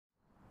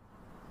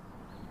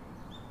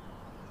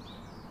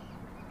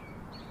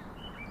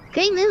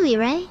Great movie,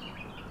 right?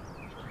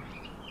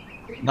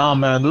 Nah,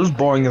 man, this is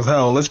boring as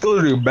hell. Let's go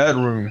to your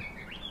bedroom.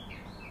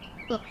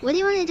 What do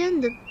you want to do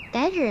in the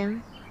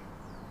bedroom?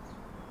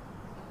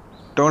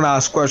 Don't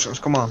ask questions.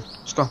 Come on,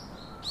 let's go.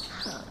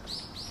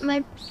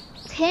 My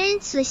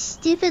parents'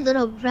 stupid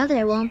little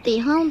brother won't be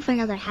home for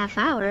another half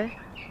hour.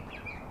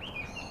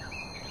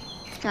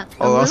 Got a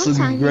Oh, that's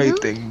little a time, you great know?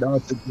 thing.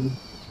 That's a good.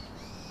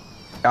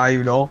 Yeah,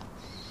 you know.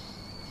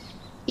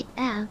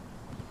 Yeah.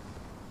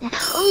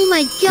 Oh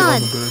my Get on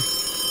god! the bed.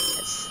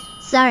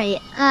 Sorry,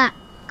 I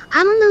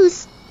don't know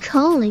who's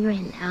calling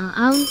right now.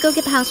 I'll go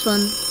get the house phone.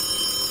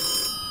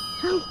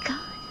 Oh god,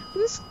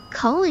 who's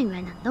calling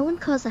right now? No one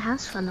calls the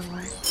house phone no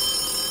more.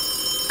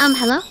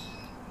 Hello?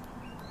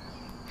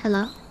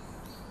 Hello?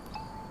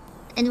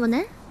 Anyone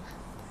there?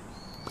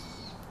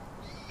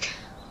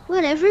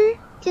 Whatever,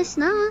 guess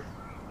not.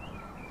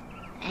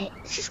 Hey,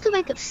 let's just go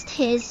back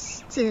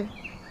upstairs to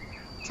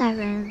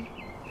Tyrone.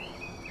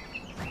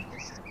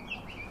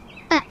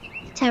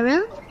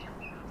 Tyrone?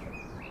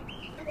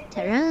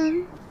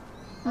 Tyrone?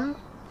 Oh,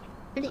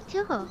 where'd it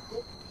go?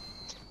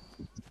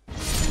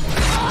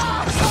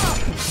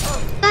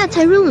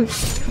 Tyrone!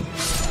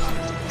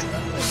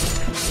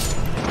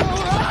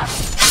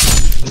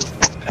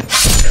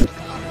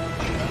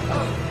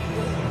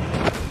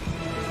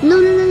 No,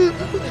 no, no, no.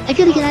 I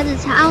gotta get out of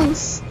this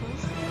house.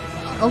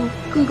 Oh,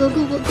 go, go,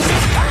 go, go, go.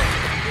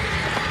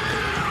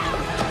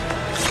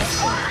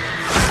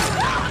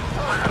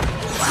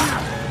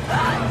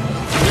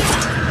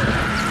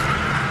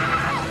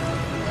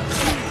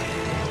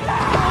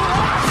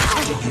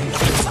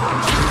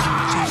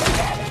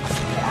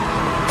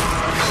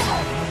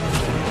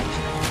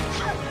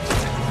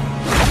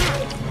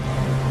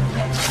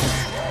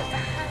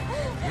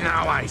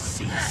 Now I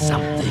see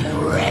something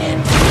red.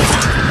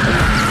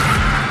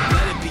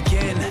 Let it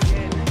begin.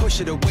 Push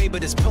it away,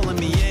 but it's pulling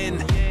me in.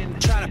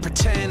 Try to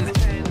pretend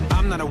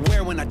I'm not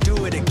aware when I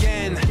do it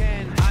again.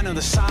 I know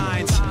the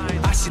signs.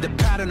 I see the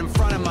pattern in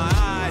front of my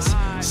eyes.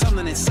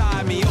 Something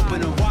inside me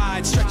open and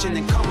wide, stretching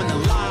and coming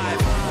alive.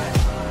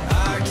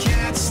 I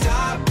can't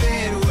stop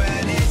it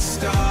when it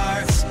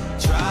starts.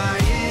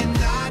 Trying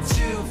not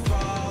to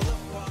fall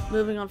apart.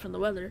 Moving on from the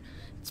weather,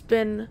 it's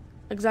been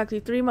exactly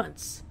 3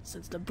 months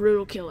since the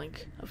brutal killing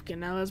of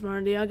Canales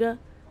Marandiaga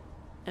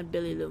and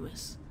Billy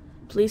Loomis.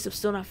 Police have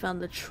still not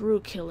found the true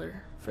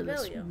killer for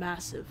this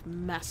massive,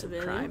 massive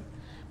crime.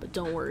 But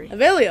don't worry.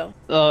 Avelio!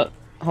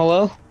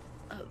 Hello?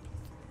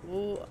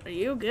 Are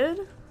you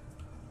good?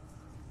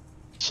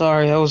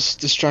 Sorry, I was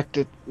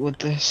distracted with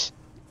this.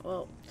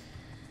 Well,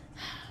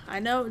 I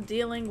know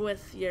dealing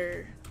with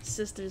your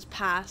sister's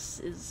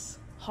past is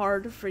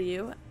hard for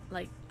you.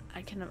 Like,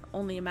 I can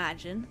only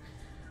imagine.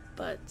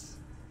 But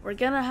we're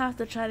gonna have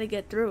to try to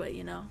get through it,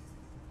 you know?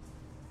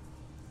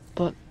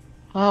 But,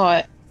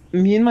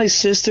 me and my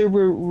sister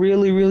were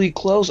really, really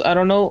close. I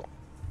don't know.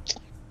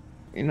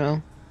 You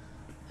know,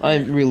 I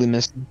really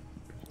miss them.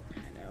 I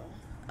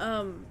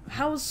know.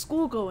 How's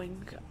school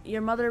going?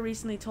 Your mother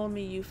recently told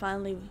me you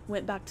finally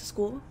went back to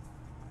school.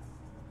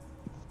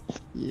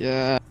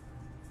 Yeah.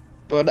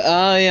 But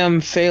I am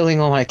failing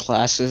all my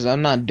classes.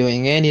 I'm not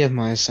doing any of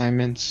my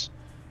assignments.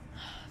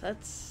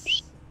 That's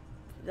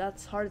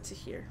hard to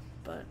hear,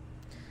 but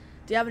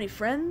do you have any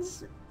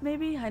friends,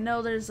 maybe? I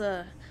know there's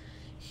a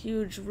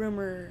huge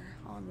rumor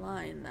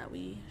online that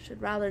we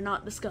should rather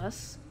not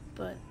discuss,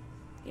 but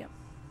yeah.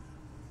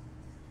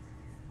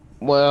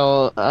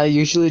 Well, I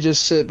usually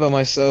just sit by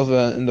myself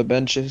in the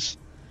benches.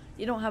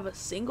 You don't have a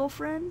single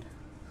friend?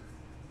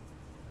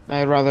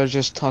 I'd rather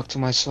just talk to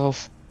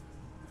myself.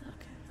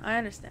 Okay, I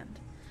understand.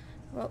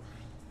 Well,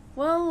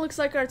 looks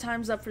like our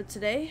time's up for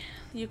today.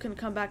 You can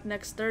come back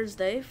next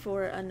Thursday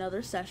for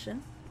another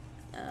session.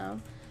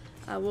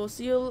 I will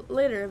see you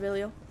later,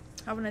 Avelio.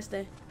 Have a nice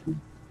day.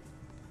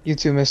 You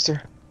too,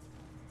 mister.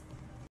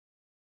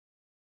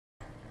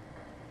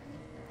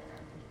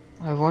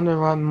 I wonder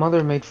what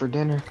mother made for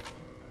dinner.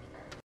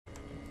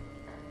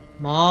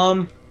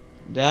 Mom?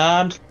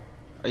 Dad?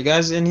 Are you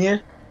guys in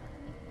here?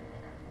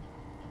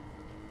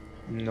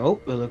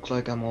 Nope, it looks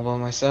like I'm all by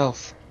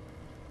myself.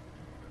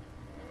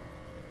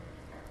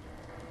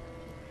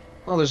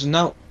 Oh, there's a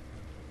note.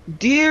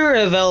 Dear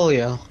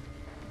Evelio,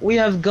 we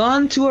have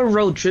gone to a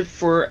road trip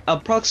for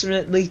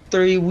approximately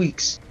 3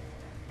 weeks.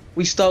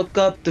 We stocked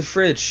up the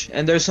fridge,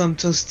 and there's some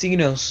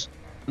Tostinos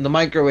in the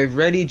microwave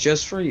ready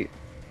just for you.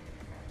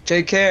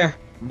 Take care,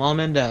 Mom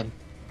and Dad.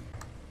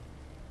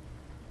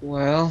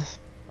 Well,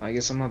 I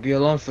guess I'm gonna be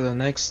alone for the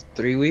next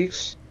 3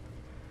 weeks.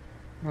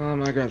 I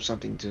might grab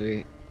something to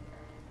eat.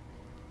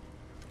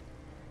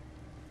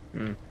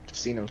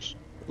 Tostinos.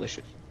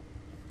 Delicious.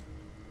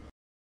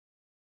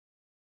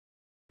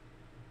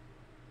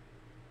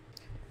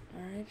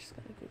 Alright, just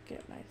gotta go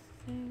get my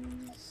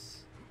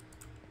things.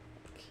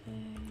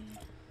 Okay.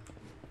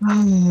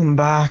 I'm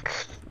back.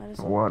 Might as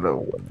What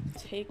well a...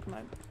 take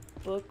my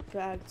book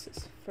back to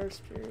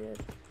first period.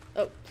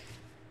 Oh.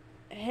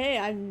 Hey,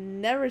 I've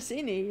never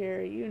seen you here.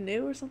 Are you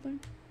new or something?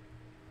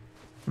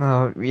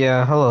 Oh,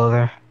 yeah, hello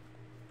there.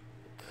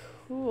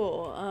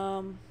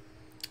 Cool.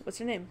 What's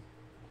your name?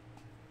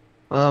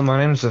 My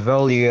name's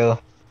Evelio.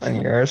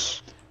 And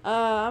yours?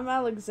 I'm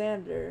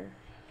Alexander.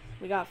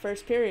 We got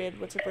first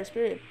period. What's your first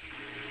period?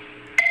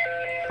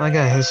 I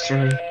got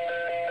history.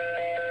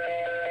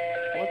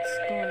 What's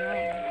going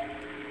on?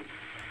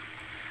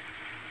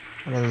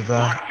 What is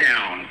that?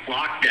 Lockdown,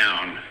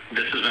 lockdown.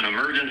 This is an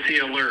emergency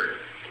alert.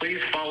 Please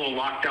follow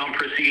lockdown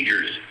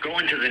procedures. Go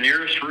into the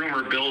nearest room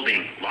or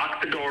building,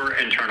 lock the door,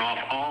 and turn off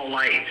all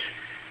lights.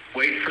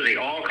 Wait for the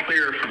all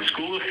clear from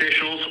school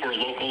officials or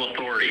local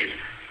authorities.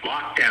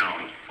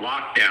 Lockdown,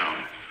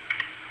 lockdown.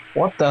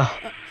 What the?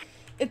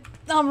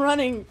 I'm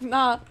running.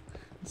 Nah.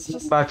 It's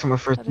just Back to my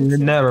first I didn't period.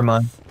 see Never that.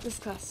 mind.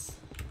 Discuss.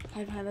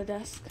 Hide behind the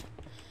desk.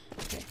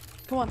 Okay.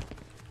 Come on.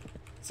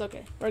 It's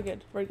okay. We're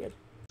good. We're good.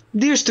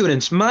 Dear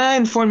students, may I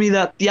inform you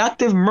that the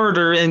active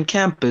murder in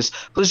campus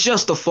was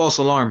just a false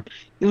alarm.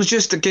 It was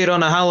just a kid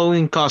on a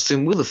Halloween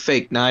costume with a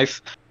fake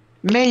knife.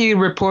 May you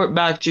report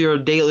back to your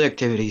daily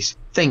activities.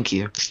 Thank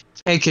you.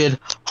 Hey kid,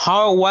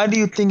 why do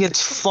you think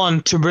it's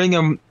fun to bring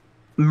a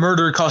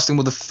murder costume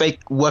with a fake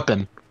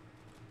weapon?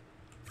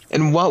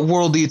 In what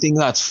world do you think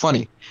that's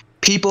funny?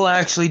 People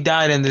actually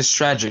died in this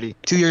tragedy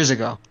 2 years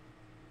ago.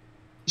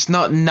 It's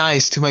not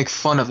nice to make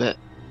fun of it.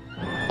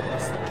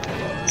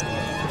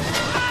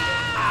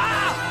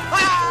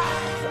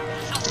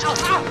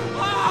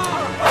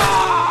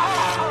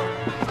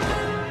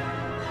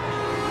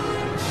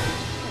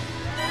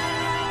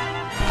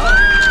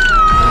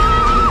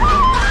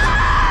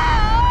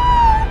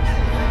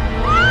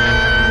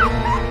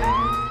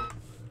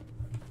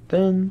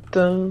 Dun,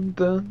 dun,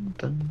 dun,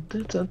 dun,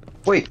 dun, dun.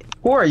 Wait,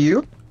 who are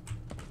you?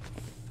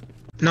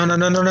 No.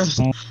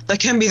 That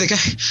can't be the guy.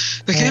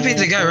 That can't be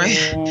the guy,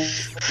 right?